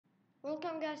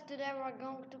Welcome guys, today we're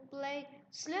going to play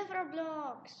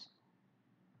Roblox.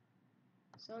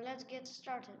 So let's get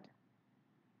started.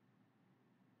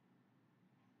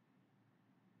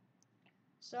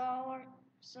 So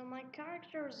my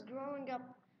character is growing up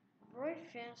very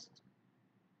fast.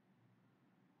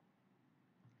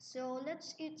 So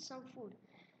let's eat some food.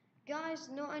 Guys,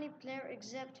 no any player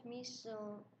except me,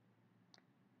 so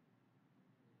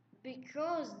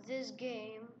because this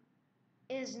game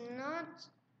is not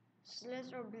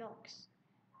Roblox,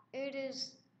 it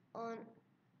is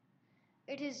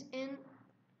in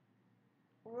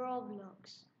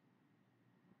Roblox.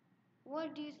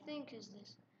 What do you think is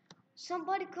this?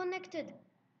 Somebody connected,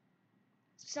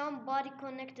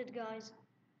 guys.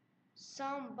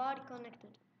 Somebody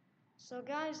connected. So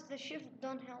guys, the shift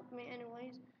don't help me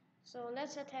anyways, so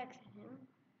let's attack him.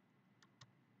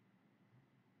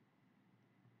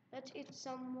 Let's eat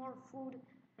some more food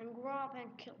and grow up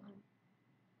and kill him.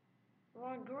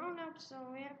 We're grown up, so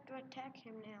we have to attack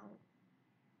him now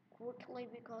quickly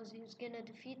because he's gonna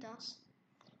defeat us.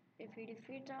 If he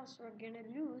defeats us, we're gonna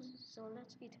lose, so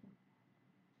let's eat him.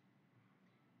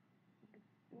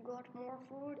 Got more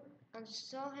food and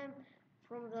saw him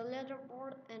from the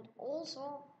leaderboard and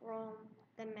also from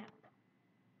the map.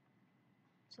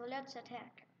 So let's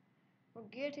attack. We're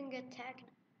getting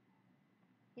attacked.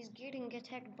 He's getting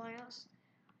attacked by us.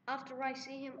 After I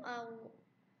see him, I'll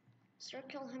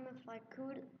circle him if I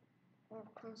could or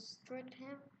constrict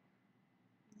him.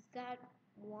 That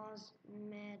was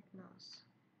madness.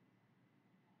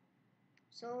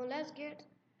 So let's get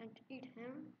and eat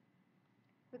him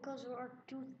because we are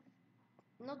too,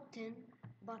 not thin,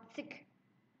 but thick.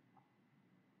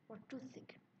 We're too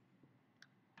thick.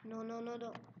 No.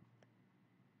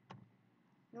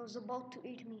 He was about to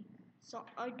eat me, so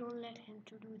I don't let him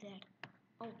to do that.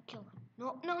 I'll kill him.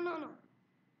 No.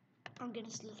 I'm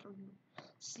gonna slither him.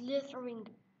 Slithering.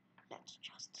 Let's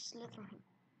just slither him.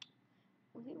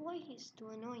 Why he's too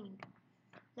annoying?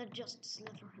 Let's just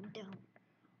slither him down.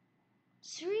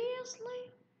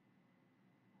 Seriously?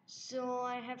 So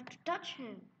I have to touch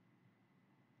him.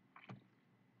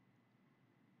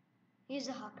 He's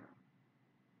a hacker.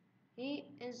 He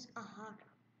is a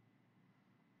hacker.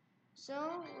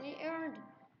 So we earned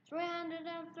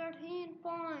 313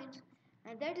 points.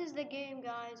 And that is the game,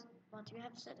 guys. But you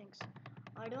have settings.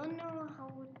 I don't know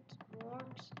how it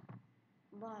works,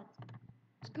 but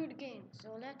it's a good game.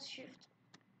 So let's shift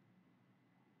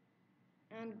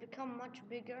and become much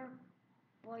bigger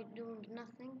by doing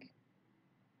nothing.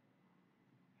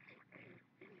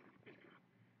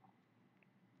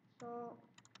 So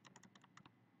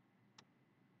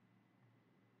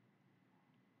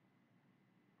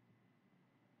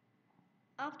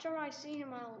after I see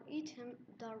him, I'll eat him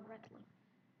directly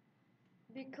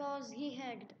because he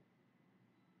hacked.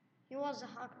 He was a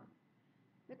hacker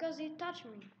because he touched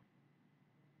me.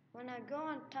 When I go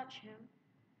and touch him,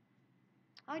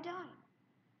 I die.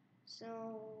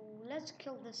 So let's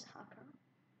kill this hacker.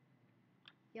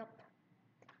 Yup.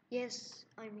 Yes,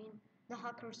 I mean the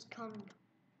hackers come.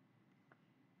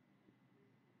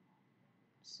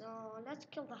 So let's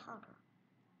kill the hacker.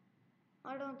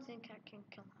 I don't think I can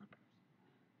kill hackers.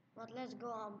 But let's go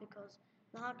out because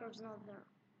the hacker's not there.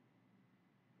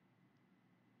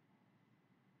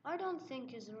 I don't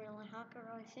think he's really a hacker.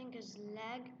 I think he's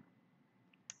lag.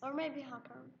 Or maybe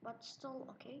hacker, but still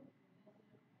okay.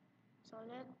 So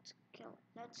let's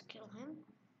kill him.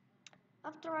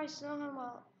 After I saw him,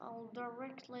 I'll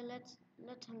directly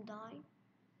let him die.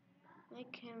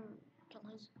 Make him kill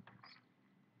his.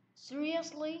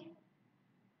 Seriously?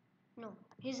 No,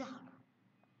 he's a hacker.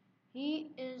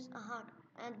 He is a hacker.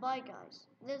 And bye guys.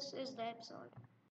 This is the episode.